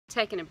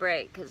taking a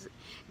break because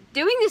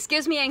doing this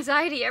gives me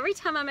anxiety. Every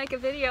time I make a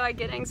video, I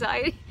get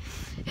anxiety.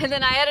 And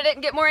then I edit it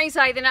and get more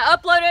anxiety. Then I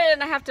upload it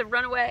and I have to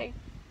run away.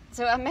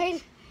 So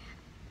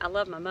I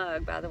love my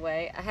mug, by the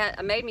way.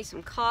 I made me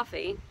some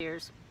coffee.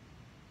 Cheers.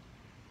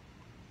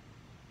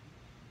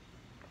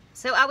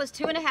 So I was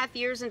 2.5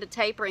 years into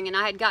tapering, and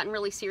I had gotten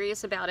really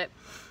serious about it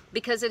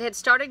because it had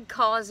started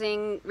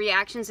causing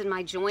reactions in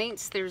my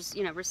joints. There's,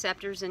 you know,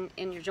 receptors in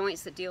your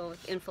joints that deal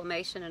with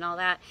inflammation and all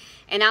that.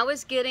 And I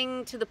was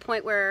getting to the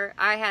point where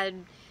I had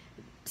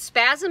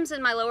spasms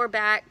in my lower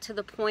back, to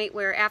the point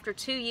where after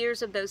 2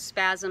 years of those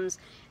spasms,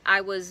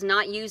 I was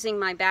not using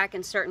my back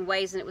in certain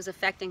ways, and it was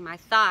affecting my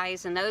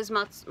thighs, and those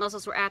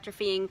muscles were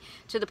atrophying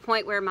to the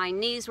point where my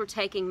knees were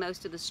taking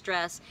most of the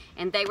stress,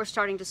 and they were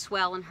starting to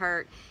swell and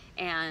hurt,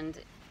 and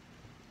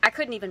I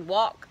couldn't even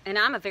walk. And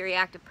I'm a very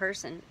active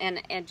person,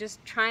 and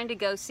just trying to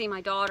go see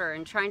my daughter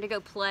and trying to go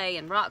play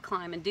and rock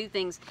climb and do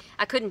things,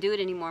 I couldn't do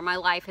it anymore. My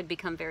life had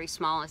become very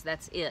small, as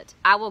that's it.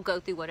 I will go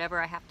through whatever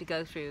I have to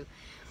go through.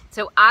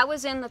 So I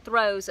was in the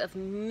throes of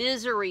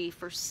misery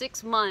for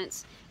 6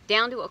 months,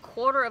 down to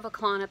 1/4 of a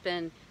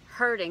Klonopin,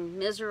 hurting,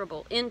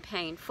 miserable, in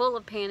pain, full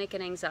of panic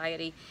and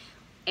anxiety.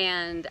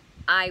 And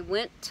I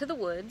went to the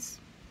woods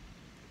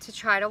to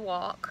try to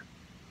walk,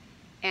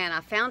 and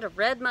I found a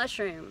red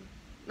mushroom.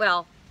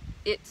 Well,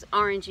 it's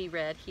orangey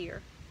red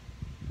here.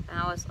 And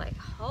I was like,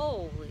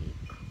 holy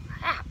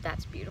crap,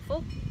 that's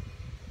beautiful.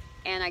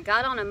 And I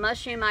got on a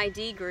mushroom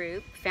ID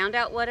group, found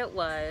out what it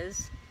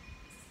was.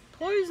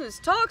 Poisonous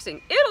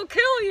toxin, it'll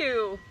kill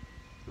you.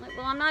 I'm like,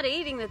 well, I'm not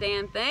eating the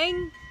damn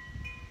thing.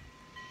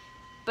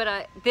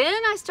 But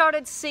then I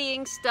started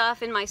seeing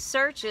stuff in my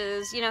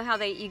searches, you know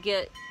how you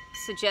get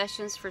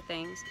suggestions for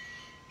things,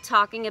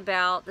 talking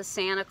about the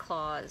Santa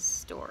Claus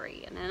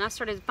story. And then I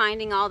started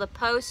finding all the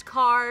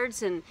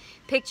postcards and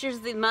pictures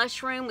of the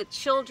mushroom with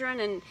children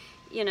and,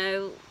 you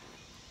know,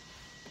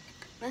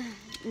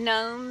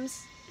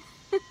 gnomes.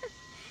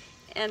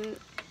 And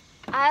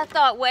I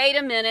thought, wait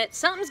a minute,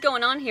 something's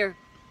going on here.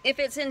 If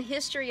it's in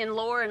history and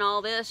lore and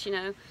all this, you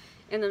know,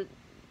 and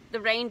the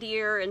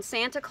reindeer and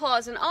Santa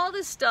Claus and all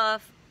this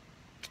stuff,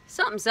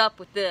 something's up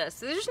with this.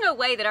 There's no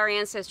way that our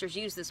ancestors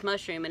used this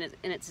mushroom and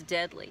it's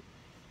deadly.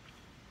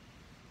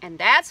 And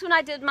that's when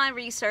I did my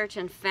research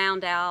and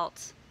found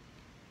out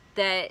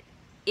that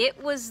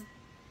it was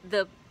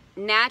the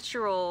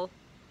natural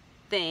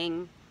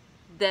thing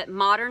that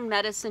modern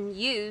medicine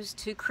used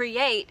to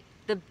create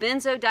the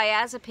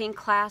benzodiazepine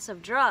class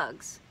of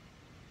drugs.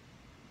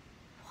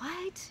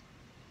 What?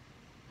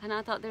 And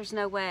I thought, there's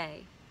no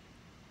way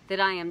that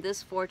I am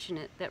this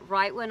fortunate that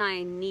right when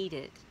I need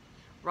it,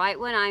 right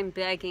when I'm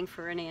begging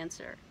for an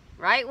answer,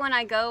 right when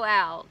I go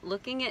out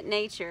looking at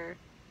nature,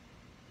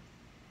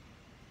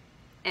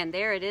 and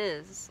there it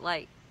is,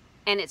 like,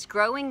 and it's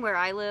growing where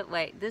I live.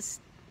 Wait, this,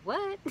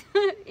 what?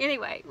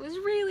 Anyway, it was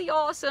really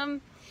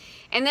awesome.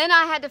 And then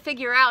I had to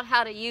figure out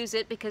how to use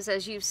it because,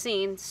 as you've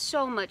seen,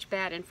 so much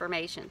bad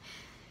information.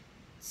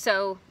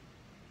 So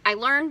I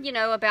learned, you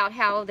know, about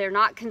how they're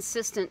not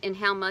consistent in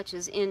how much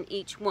is in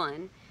each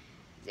one.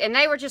 And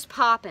they were just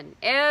popping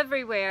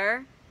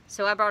everywhere.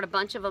 So I brought a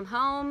bunch of them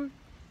home,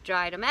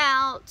 dried them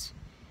out,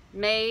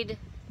 made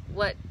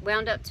what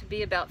wound up to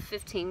be about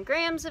 15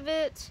 grams of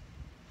it,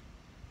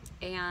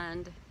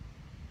 and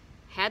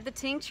had the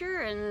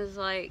tincture, and was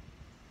like,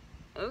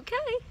 okay,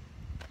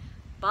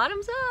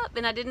 bottoms up.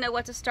 And I didn't know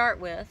what to start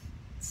with.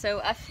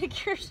 So I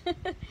figured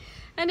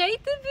an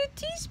 1/8 of a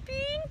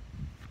teaspoon.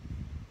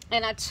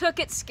 And I took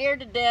it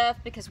scared to death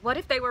because what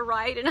if they were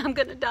right and I'm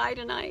gonna die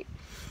tonight?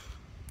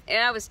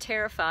 And I was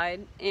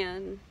terrified.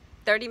 And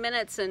 30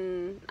 minutes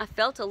and I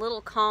felt a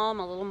little calm,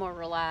 a little more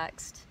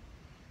relaxed.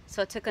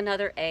 So I took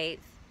another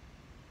 1/8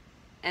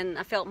 and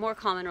I felt more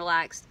calm and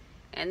relaxed.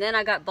 And then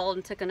I got bold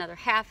and took another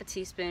 1/2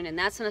 teaspoon, and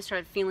that's when I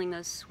started feeling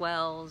those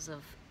swells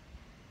of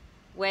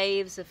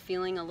waves of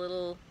feeling a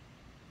little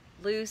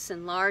loose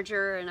and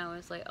larger. And I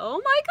was like,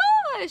 oh my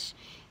gosh,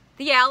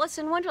 the Alice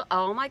in Wonderland.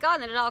 Oh my God,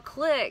 and then it all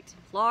clicked.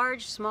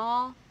 Large,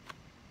 small,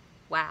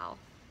 wow.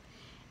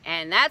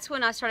 And that's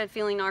when I started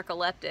feeling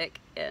narcoleptic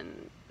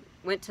and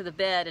went to the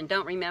bed and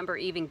don't remember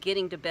even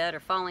getting to bed or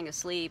falling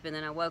asleep. And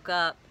then I woke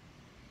up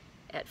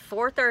at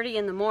 4:30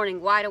 in the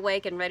morning, wide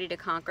awake and ready to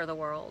conquer the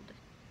world.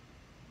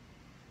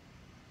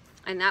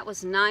 And that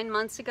was 9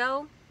 months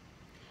ago.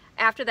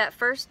 After that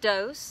first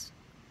dose,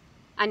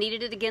 I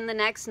needed it again the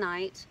next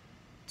night.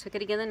 Took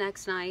it again the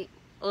next night,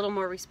 a little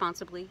more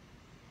responsibly.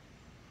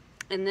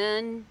 And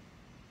then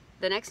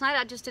the next night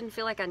I just didn't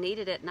feel like I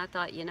needed it, and I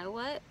thought, you know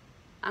what?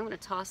 I'm going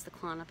to toss the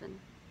Klonopin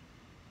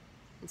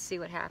and see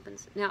what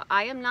happens. Now,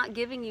 I am not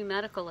giving you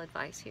medical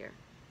advice here.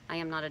 I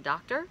am not a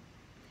doctor.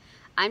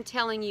 I'm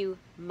telling you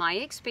my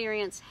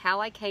experience,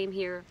 how I came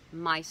here,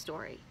 my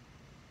story.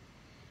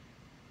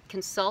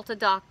 Consult a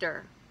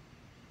doctor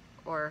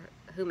or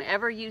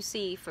whomever you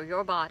see for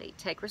your body.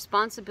 Take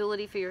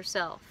responsibility for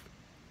yourself.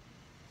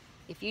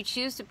 If you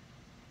choose to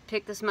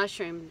pick this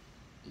mushroom,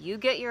 you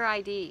get your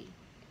ID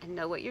and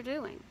know what you're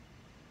doing.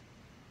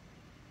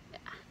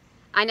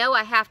 I know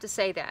I have to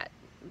say that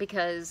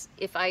because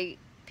if I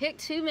pick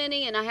too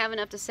many and I have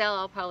enough to sell,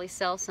 I'll probably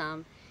sell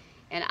some.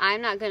 And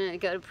I'm not going to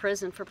go to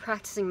prison for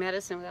practicing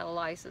medicine without a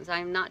license.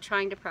 I'm not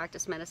trying to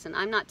practice medicine.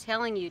 I'm not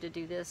telling you to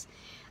do this.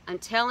 I'm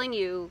telling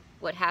you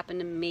what happened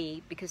to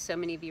me because so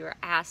many of you are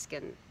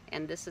asking,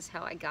 and this is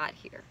how I got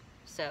here.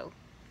 So,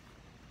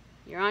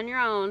 you're on your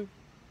own.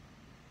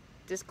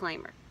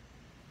 Disclaimer.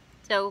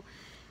 So,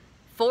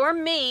 for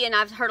me, and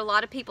I've heard a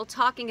lot of people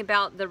talking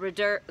about the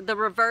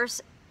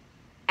reverse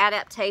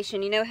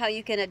adaptation. You know how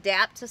you can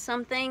adapt to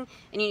something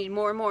and you need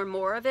more and more and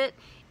more of it?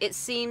 It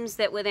seems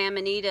that with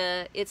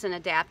Amanita, it's an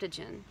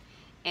adaptogen.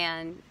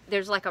 And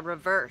there's like a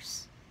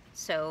reverse.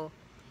 So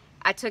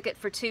I took it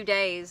for 2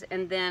 days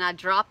and then I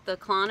dropped the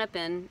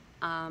Klonopin.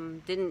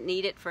 Didn't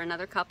need it for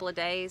another couple of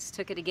days.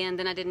 Took it again.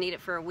 Then I didn't need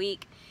it for a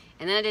week.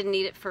 And then I didn't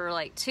need it for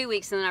like 2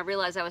 weeks. And then I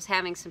realized I was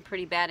having some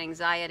pretty bad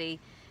anxiety.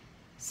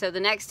 So the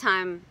next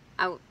time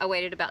I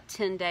waited about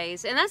 10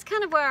 days. And that's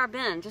kind of where I've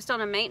been, just on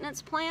a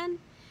maintenance plan.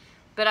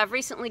 But I've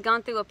recently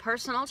gone through a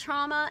personal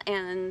trauma,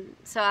 and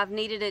so I've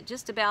needed it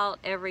just about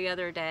every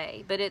other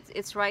day. But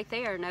it's right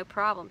there, no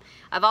problem.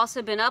 I've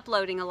also been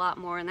uploading a lot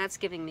more, and that's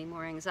giving me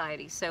more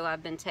anxiety. So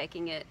I've been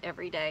taking it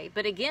every day.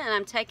 But again,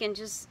 I'm taking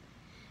just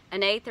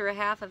 1/8 or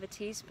 1/2 of a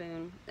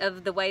teaspoon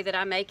of the way that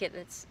I make it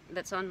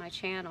that's on my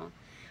channel.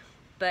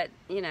 But,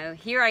 you know,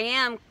 here I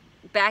am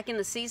back in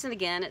the season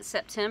again. It's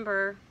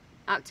September,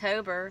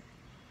 October.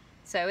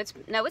 So it's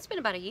been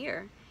about a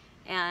year.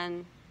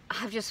 And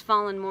I've just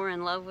fallen more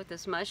in love with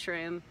this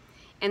mushroom.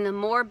 And the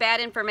more bad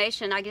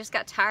information, I just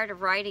got tired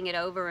of writing it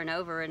over and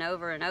over and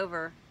over and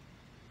over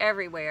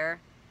everywhere.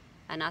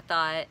 And I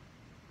thought,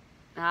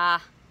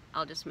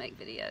 I'll just make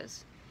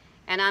videos.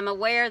 And I'm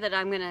aware that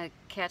I'm going to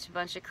catch a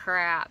bunch of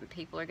crap and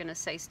people are going to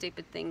say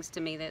stupid things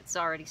to me that's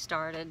already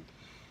started.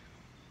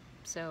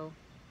 So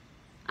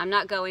I'm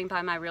not going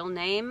by my real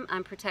name.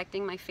 I'm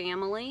protecting my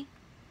family.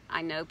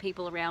 I know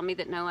people around me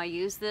that know I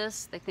use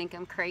this. They think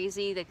I'm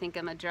crazy. They think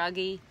I'm a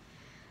druggie.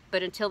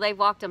 But until they've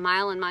walked a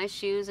mile in my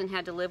shoes and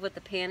had to live with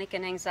the panic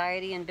and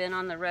anxiety and been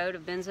on the road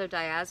of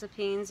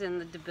benzodiazepines and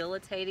the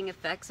debilitating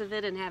effects of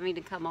it and having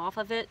to come off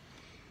of it,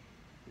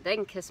 they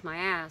can kiss my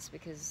ass,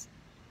 because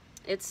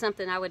it's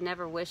something I would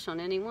never wish on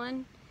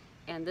anyone.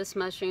 And this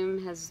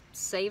mushroom has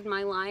saved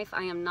my life.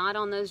 I am not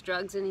on those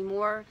drugs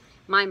anymore.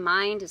 My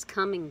mind is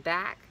coming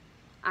back.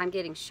 I'm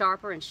getting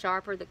sharper and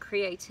sharper. The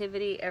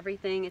creativity,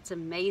 everything, it's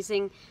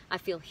amazing. I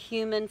feel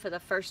human for the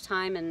first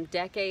time in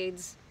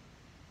decades.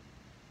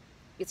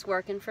 It's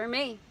working for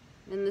me,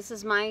 and this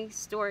is my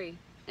story,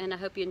 and I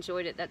hope you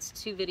enjoyed it. That's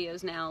 2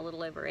 videos now, a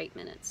little over 8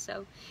 minutes.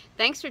 So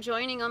thanks for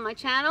joining on my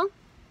channel.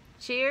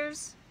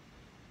 Cheers.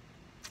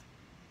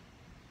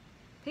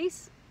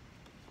 Peace.